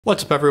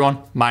What's up everyone,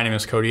 my name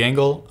is Cody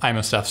Engel, I'm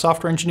a staff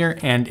software engineer,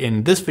 and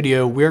in this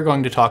video we're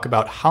going to talk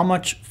about how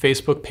much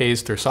Facebook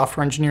pays their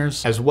software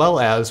engineers, as well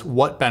as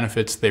what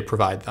benefits they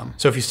provide them.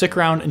 So if you stick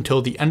around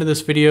until the end of this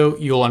video,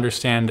 you'll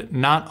understand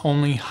not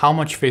only how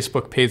much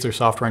Facebook pays their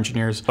software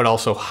engineers, but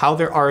also how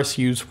their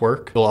RSUs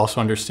work. You'll also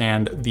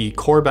understand the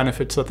core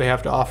benefits that they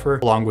have to offer,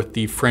 along with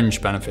the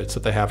fringe benefits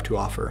that they have to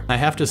offer. I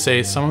have to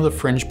say, some of the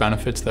fringe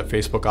benefits that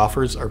Facebook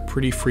offers are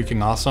pretty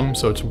freaking awesome,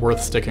 so it's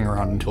worth sticking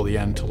around until the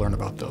end to learn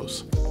about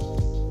those.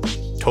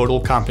 Total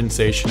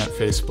compensation at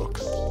Facebook.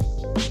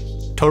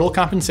 Total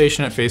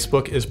compensation at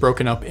Facebook is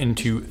broken up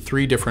into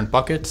three different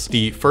buckets.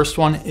 The first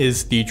one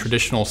is the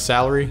traditional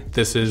salary.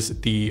 This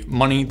is the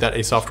money that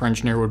a software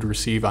engineer would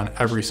receive on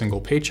every single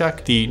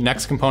paycheck. The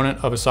next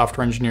component of a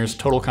software engineer's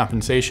total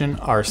compensation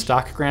are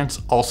stock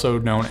grants, also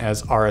known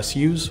as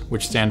RSUs,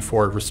 which stand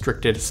for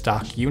restricted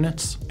stock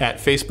units. At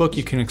Facebook,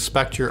 you can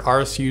expect your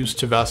RSUs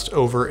to vest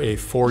over a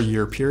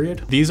 4-year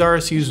period. These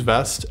RSUs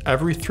vest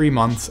every 3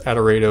 months at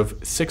a rate of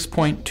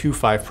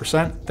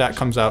 6.25%. That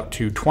comes out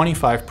to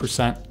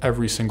 25%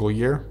 every single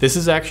year. This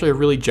is actually a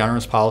really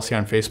generous policy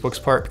on Facebook's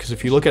part, because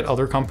if you look at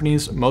other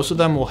companies, most of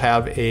them will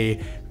have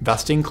a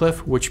vesting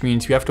cliff, which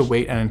means you have to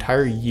wait an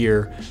entire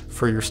year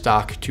for your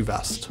stock to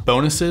vest.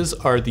 Bonuses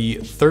are the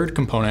third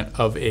component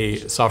of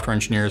a software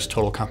engineer's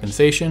total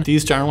compensation.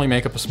 These generally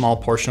make up a small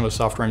portion of a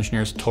software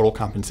engineer's total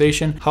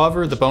compensation.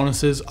 However, the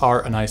bonuses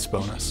are a nice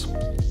bonus.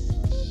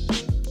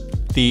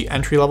 The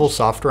entry-level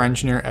software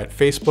engineer at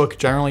Facebook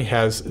generally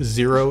has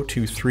 0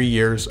 to 3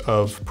 years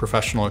of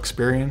professional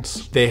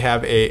experience. They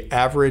have an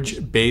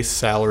average base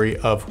salary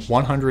of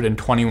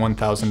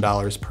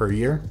 $121,000 per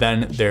year.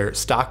 Then their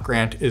stock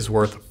grant is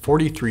worth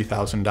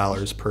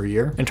 $43,000 per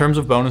year. In terms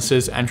of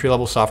bonuses,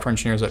 entry-level software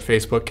engineers at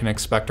Facebook can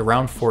expect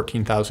around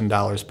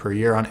 $14,000 per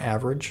year on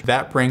average.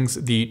 That brings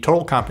the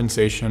total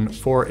compensation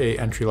for an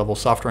entry-level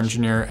software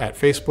engineer at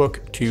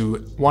Facebook to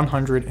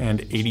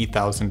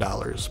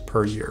 $180,000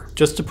 per year.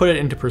 Just to put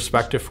it into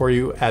perspective for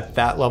you, at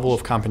that level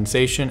of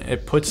compensation,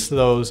 it puts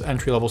those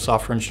entry-level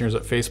software engineers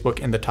at Facebook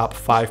in the top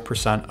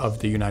 5%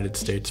 of the United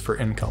States for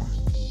income.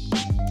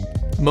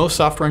 Most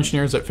software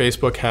engineers at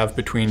Facebook have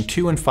between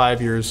 2 and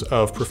 5 years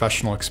of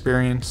professional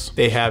experience.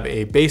 They have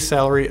a base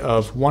salary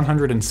of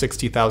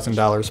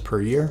 $160,000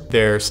 per year.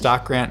 Their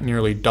stock grant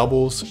nearly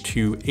doubles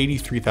to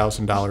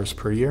 $83,000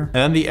 per year. And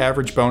then the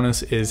average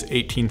bonus is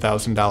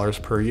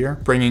 $18,000 per year,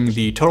 bringing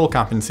the total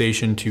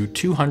compensation to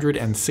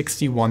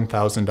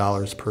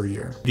 $261,000 per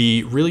year.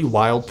 The really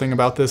wild thing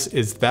about this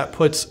is that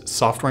puts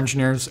software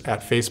engineers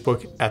at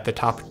Facebook at the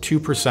top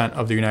 2%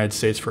 of the United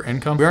States for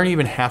income. We aren't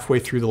even halfway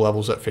through the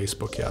levels at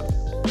Facebook yet.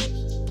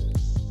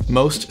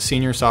 Most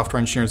senior software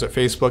engineers at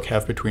Facebook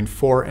have between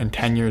 4 and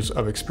 10 years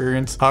of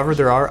experience. However,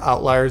 there are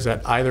outliers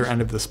at either end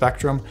of the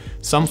spectrum.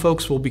 Some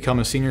folks will become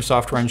a senior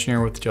software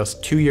engineer with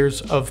just 2 years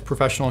of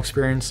professional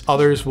experience.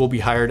 Others will be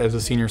hired as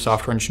a senior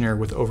software engineer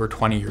with over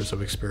 20 years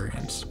of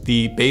experience.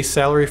 The base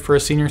salary for a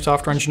senior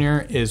software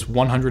engineer is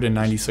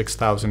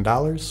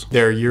 $196,000.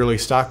 Their yearly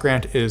stock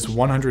grant is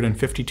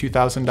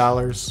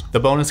 $152,000. The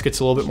bonus gets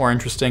a little bit more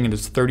interesting. It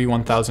is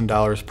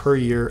 $31,000 per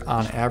year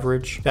on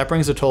average. That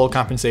brings the total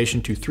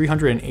compensation to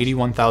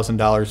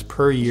 $381,000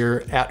 per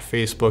year at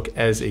Facebook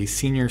as a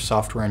senior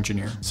software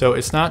engineer. So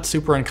it's not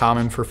super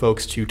uncommon for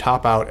folks to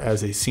top out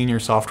as a senior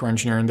software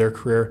engineer in their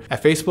career.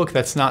 At Facebook,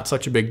 that's not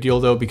such a big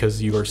deal though,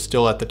 because you are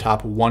still at the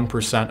top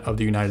 1% of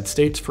the United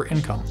States for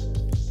income.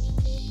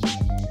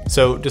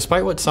 So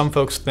despite what some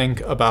folks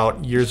think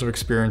about years of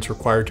experience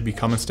required to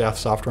become a staff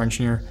software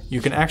engineer,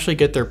 you can actually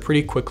get there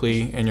pretty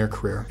quickly in your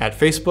career. At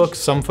Facebook,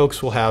 some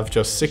folks will have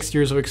just 6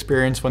 years of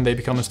experience when they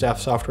become a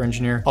staff software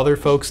engineer. Other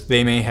folks,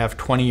 they may have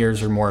 20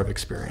 years or more of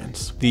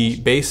experience. The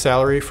base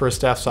salary for a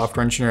staff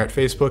software engineer at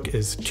Facebook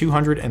is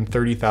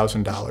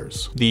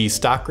 $230,000. The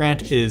stock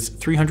grant is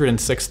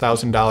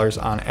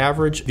 $306,000 on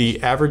average.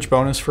 The average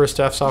bonus for a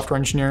staff software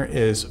engineer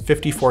is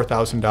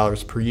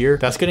 $54,000 per year.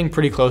 That's getting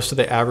pretty close to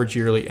the average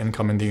yearly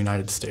income in the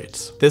United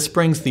States. This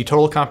brings the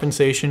total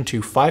compensation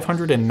to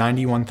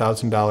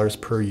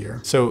 $591,000 per year.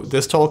 So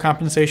this total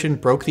compensation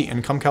broke the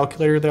income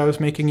calculator that I was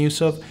making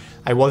use of.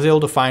 I was able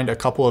to find a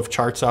couple of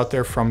charts out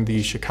there from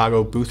the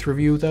Chicago Booth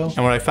Review though,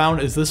 and what I found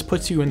is this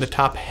puts you in the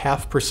top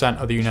 0.5%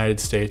 of the United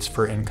States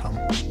for income.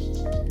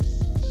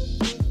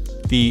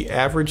 The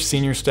average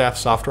senior staff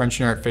software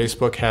engineer at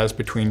Facebook has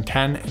between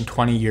 10 and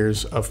 20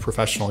 years of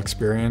professional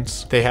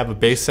experience. They have a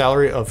base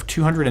salary of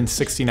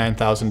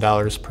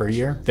 $269,000 per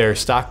year. Their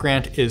stock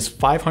grant is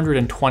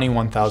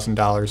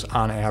 $521,000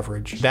 on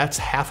average.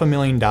 That's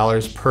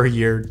 $500,000 per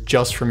year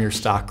just from your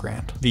stock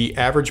grant. The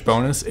average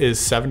bonus is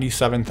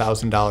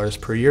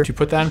 $77,000 per year. To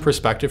put that in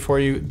perspective for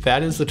you,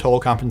 that is the total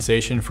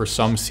compensation for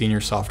some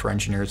senior software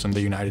engineers in the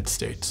United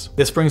States.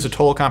 This brings the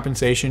total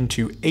compensation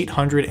to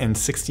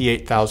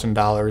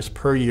 $868,000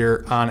 per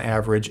year on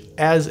average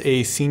as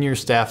a senior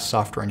staff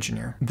software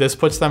engineer. This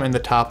puts them in the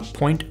top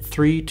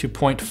 0.3 to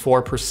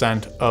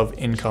 0.4% of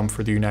income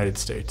for the United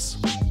States.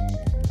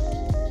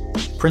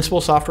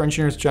 Principal software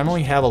engineers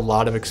generally have a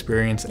lot of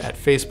experience at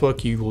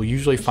Facebook. You will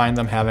usually find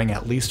them having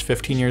at least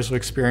 15 years of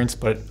experience,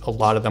 but a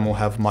lot of them will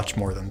have much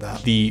more than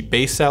that. The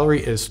base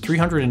salary is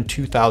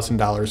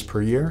 $302,000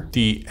 per year.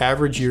 The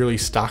average yearly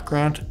stock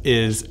grant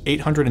is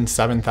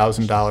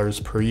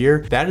 $807,000 per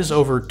year. That is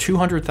over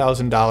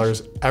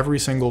 $200,000 every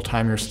single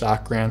time your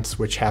stock grants,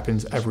 which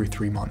happens every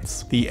 3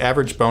 months. The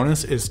average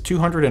bonus is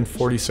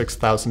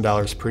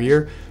 $246,000 per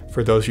year.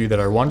 For those of you that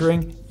are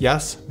wondering,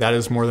 yes, that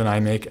is more than I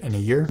make in a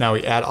year. Now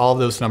we add all of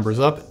those numbers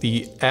up.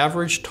 The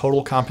average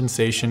total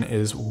compensation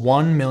is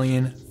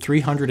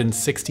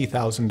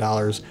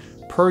 $1,360,000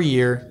 per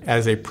year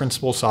as a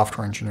principal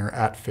software engineer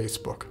at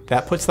Facebook.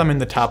 That puts them in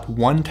the top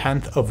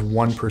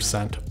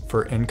 1/10%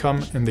 for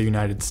income in the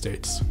United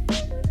States.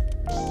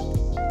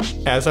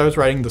 As I was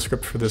writing the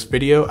script for this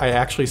video, I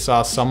actually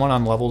saw someone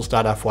on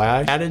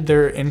levels.fyi added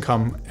their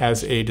income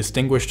as a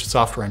distinguished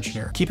software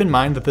engineer. Keep in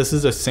mind that this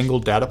is a single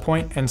data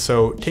point, and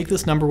so take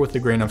this number with a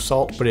grain of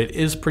salt, but it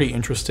is pretty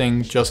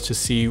interesting just to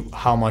see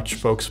how much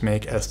folks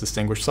make as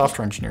distinguished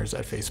software engineers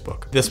at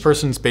Facebook. This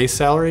person's base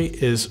salary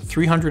is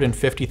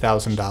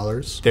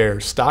 $350,000.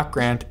 Their stock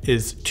grant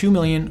is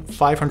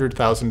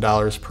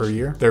 $2,500,000 per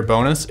year. Their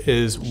bonus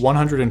is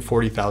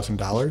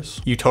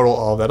 $140,000. You total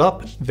all that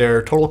up,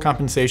 their total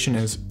compensation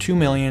is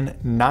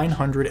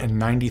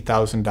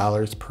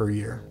 $2,990,000 per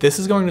year. This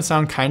is going to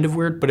sound kind of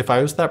weird, but if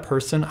I was that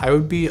person, I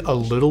would be a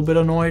little bit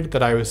annoyed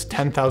that I was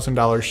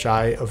 $10,000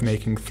 shy of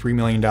making $3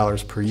 million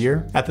per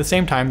year. At the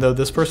same time though,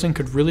 this person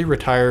could really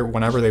retire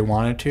whenever they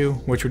wanted to,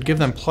 which would give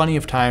them plenty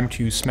of time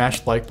to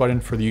smash the like button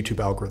for the YouTube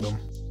algorithm.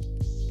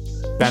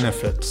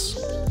 Benefits.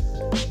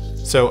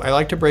 So I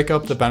like to break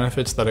up the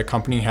benefits that a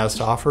company has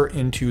to offer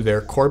into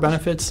their core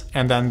benefits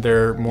and then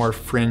their more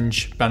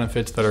fringe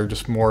benefits that are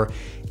just more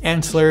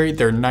ancillary.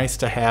 They're nice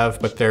to have,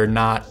 but they're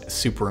not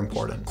super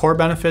important. Core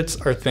benefits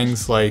are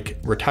things like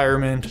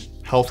retirement,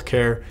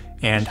 healthcare,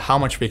 and how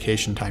much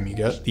vacation time you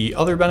get. The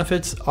other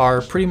benefits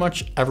are pretty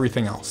much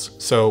everything else.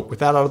 So with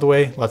that out of the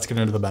way, let's get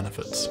into the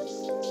benefits.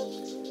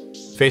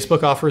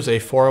 Facebook offers a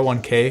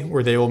 401k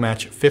where they will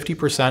match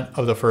 50%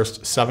 of the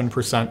first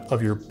 7%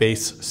 of your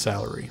base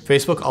salary.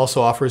 Facebook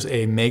also offers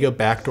a mega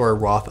backdoor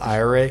Roth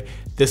IRA.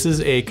 This is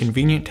a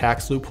convenient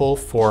tax loophole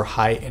for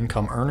high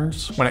income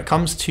earners. When it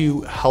comes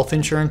to health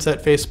insurance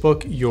at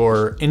Facebook,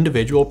 your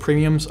individual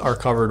premiums are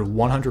covered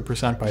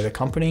 100% by the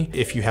company.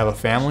 If you have a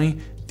family,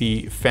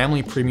 the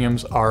family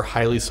premiums are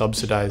highly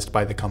subsidized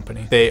by the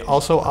company. They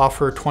also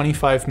offer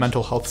 25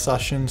 mental health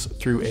sessions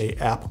through an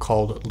app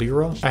called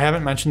Lyra. I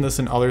haven't mentioned this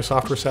in other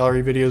software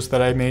salary videos that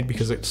I made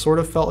because it sort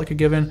of felt like a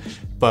given,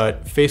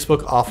 but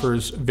Facebook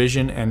offers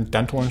vision and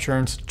dental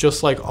insurance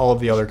just like all of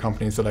the other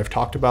companies that I've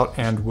talked about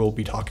and will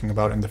be talking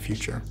about in the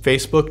future.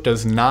 Facebook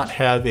does not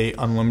have an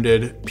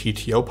unlimited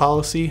PTO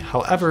policy.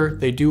 However,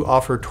 they do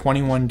offer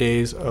 21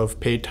 days of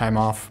paid time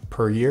off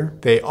per year.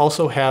 They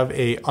also have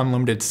an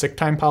unlimited sick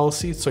time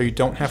policy, so you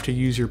don't have to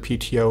use your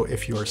PTO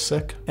if you are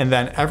sick. And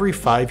then every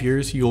 5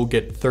 years, you'll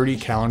get 30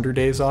 calendar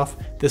days off.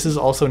 This is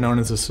also known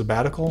as a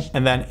sabbatical.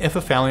 And then if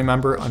a family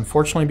member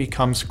unfortunately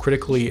becomes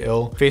critically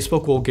ill,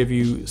 Facebook will give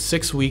you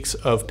 6 weeks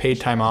of paid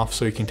time off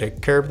so you can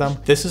take care of them.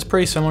 This is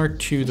pretty similar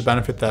to the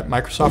benefit that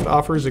Microsoft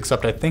offers,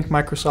 except I think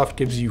Microsoft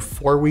gives you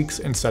 4 weeks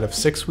instead of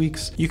 6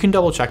 weeks. You can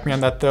double check me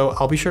on that though.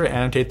 I'll be sure to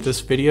annotate this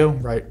video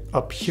right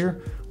up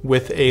here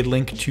with a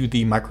link to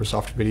the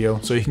Microsoft video,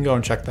 so you can go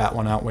and check that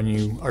one out when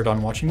you are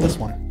done watching this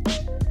one.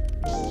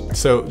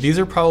 So these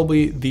are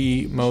probably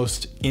the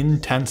most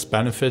intense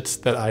benefits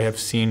that I have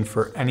seen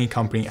for any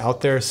company out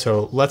there,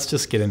 so let's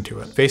just get into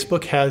it.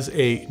 Facebook has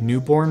a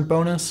newborn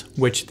bonus,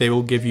 which they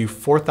will give you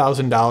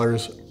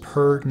 $4,000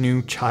 per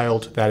new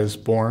child that is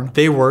born.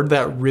 They word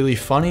that really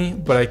funny,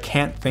 but I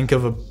can't think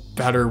of a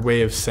better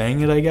way of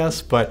saying it, I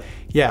guess, but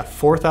yeah,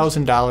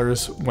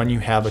 $4,000 when you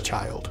have a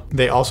child.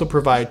 They also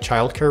provide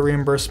childcare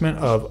reimbursement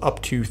of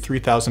up to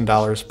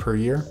 $3,000 per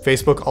year.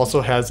 Facebook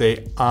also has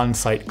a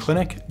on-site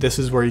clinic. This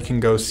is where you can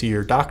go see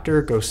your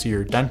doctor, go see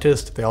your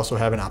dentist. They also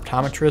have an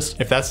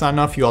optometrist. If that's not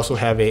enough, you also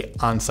have a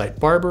on-site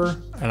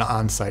barber, an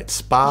on-site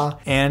spa,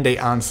 and a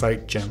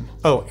on-site gym.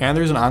 Oh, and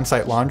there's an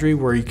on-site laundry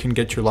where you can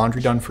get your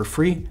laundry done for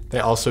free. They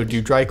also do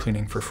dry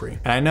cleaning for free.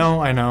 And I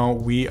know,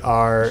 we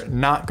are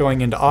not going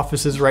into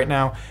offices right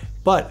now,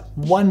 but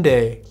one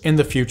day in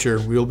the future,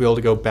 we will be able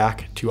to go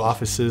back to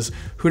offices.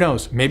 Who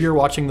knows? Maybe you're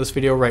watching this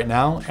video right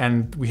now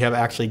and we have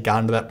actually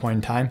gotten to that point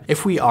in time.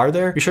 If we are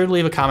there, be sure to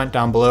leave a comment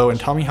down below and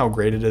tell me how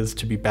great it is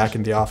to be back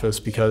in the office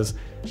because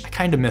I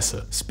kind of miss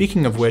it.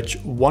 Speaking of which,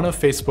 one of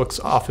Facebook's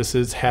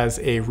offices has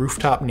a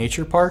rooftop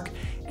nature park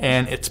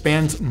and it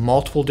spans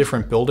multiple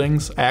different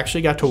buildings. I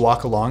actually got to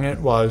walk along it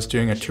while I was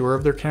doing a tour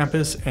of their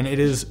campus, and it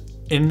is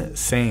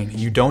insane.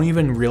 You don't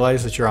even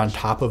realize that you're on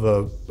top of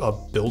a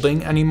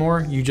building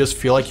anymore. You just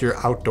feel like you're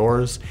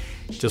outdoors,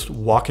 just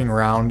walking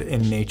around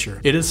in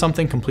nature. It is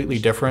something completely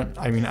different.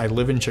 I mean, I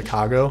live in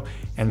Chicago,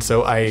 and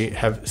so I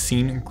have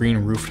seen green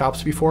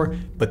rooftops before,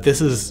 but this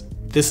is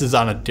this is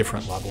on a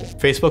different level.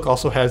 Facebook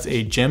also has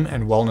a gym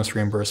and wellness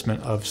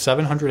reimbursement of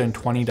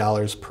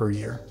 $720 per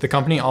year. The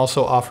company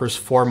also offers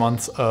 4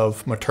 months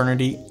of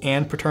maternity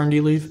and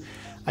paternity leave.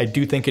 I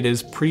do think it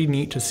is pretty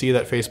neat to see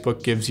that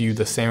Facebook gives you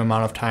the same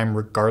amount of time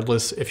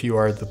regardless if you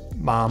are the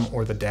mom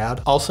or the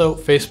dad. Also,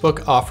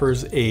 Facebook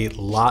offers a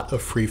lot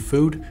of free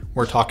food.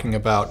 We're talking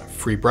about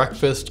free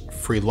breakfast,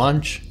 free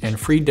lunch, and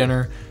free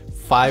dinner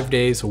 5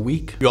 days a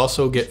week. You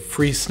also get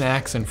free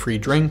snacks and free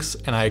drinks.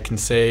 And I can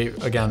say,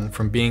 again,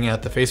 from being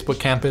at the Facebook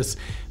campus,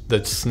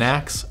 the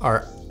snacks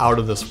are out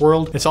of this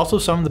world. It's also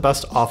some of the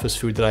best office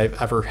food that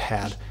I've ever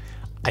had.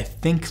 I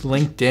think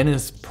LinkedIn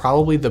is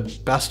probably the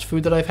best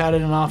food that I've had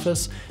in an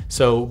office.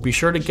 So be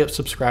sure to get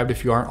subscribed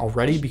if you aren't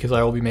already, because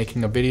I will be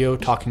making a video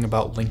talking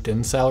about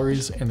LinkedIn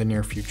salaries in the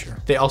near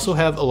future. They also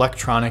have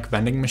electronic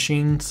vending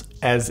machines,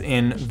 as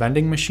in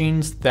vending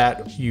machines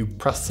that you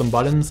press some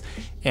buttons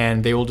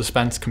and they will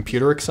dispense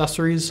computer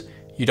accessories.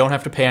 You don't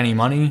have to pay any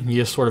money, you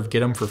just sort of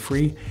get them for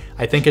free.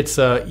 I think it's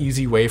an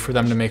easy way for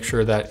them to make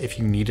sure that if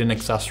you need an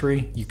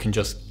accessory, you can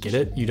just get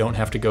it. You don't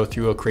have to go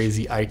through a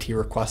crazy IT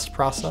request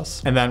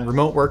process. And then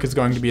remote work is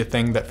going to be a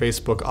thing that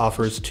Facebook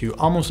offers to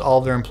almost all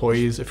of their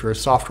employees. If you're a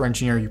software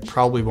engineer, you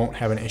probably won't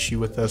have an issue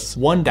with this.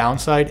 One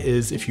downside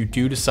is if you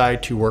do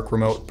decide to work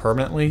remote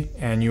permanently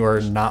and you are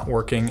not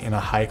working in a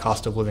high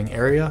cost of living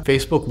area,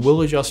 Facebook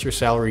will adjust your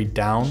salary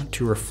down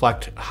to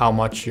reflect how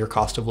much your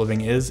cost of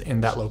living is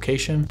in that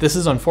location. This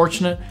is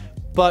unfortunate,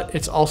 but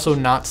it's also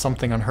not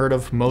something unheard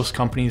of. Most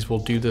companies will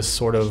do this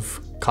sort of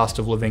cost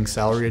of living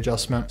salary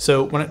adjustment.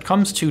 So when it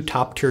comes to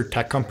top tier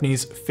tech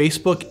companies,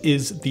 Facebook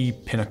is the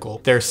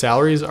pinnacle. Their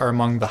salaries are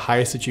among the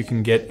highest that you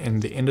can get in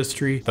the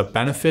industry. The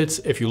benefits,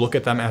 if you look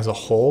at them as a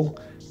whole,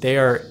 they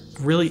are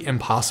really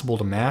impossible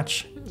to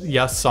match.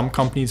 Yes, some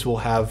companies will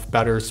have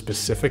better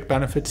specific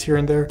benefits here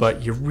and there,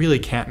 but you really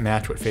can't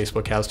match what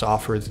Facebook has to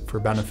offer for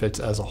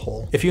benefits as a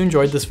whole. If you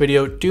enjoyed this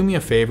video, do me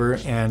a favor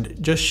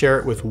and just share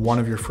it with one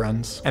of your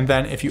friends. And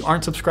then if you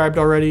aren't subscribed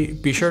already,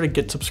 be sure to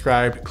get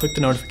subscribed, click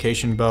the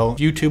notification bell.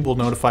 YouTube will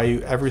notify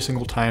you every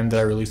single time that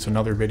I release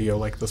another video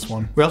like this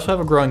one. We also have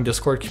a growing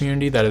Discord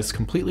community that is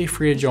completely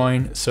free to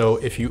join. So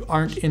if you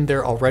aren't in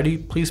there already,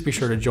 please be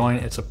sure to join.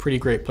 It's a pretty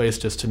great place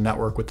just to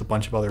network with a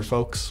bunch of other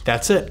folks.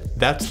 That's it.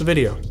 That's the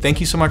video. Thank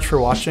you so much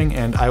for watching,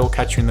 and I will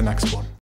catch you in the next one.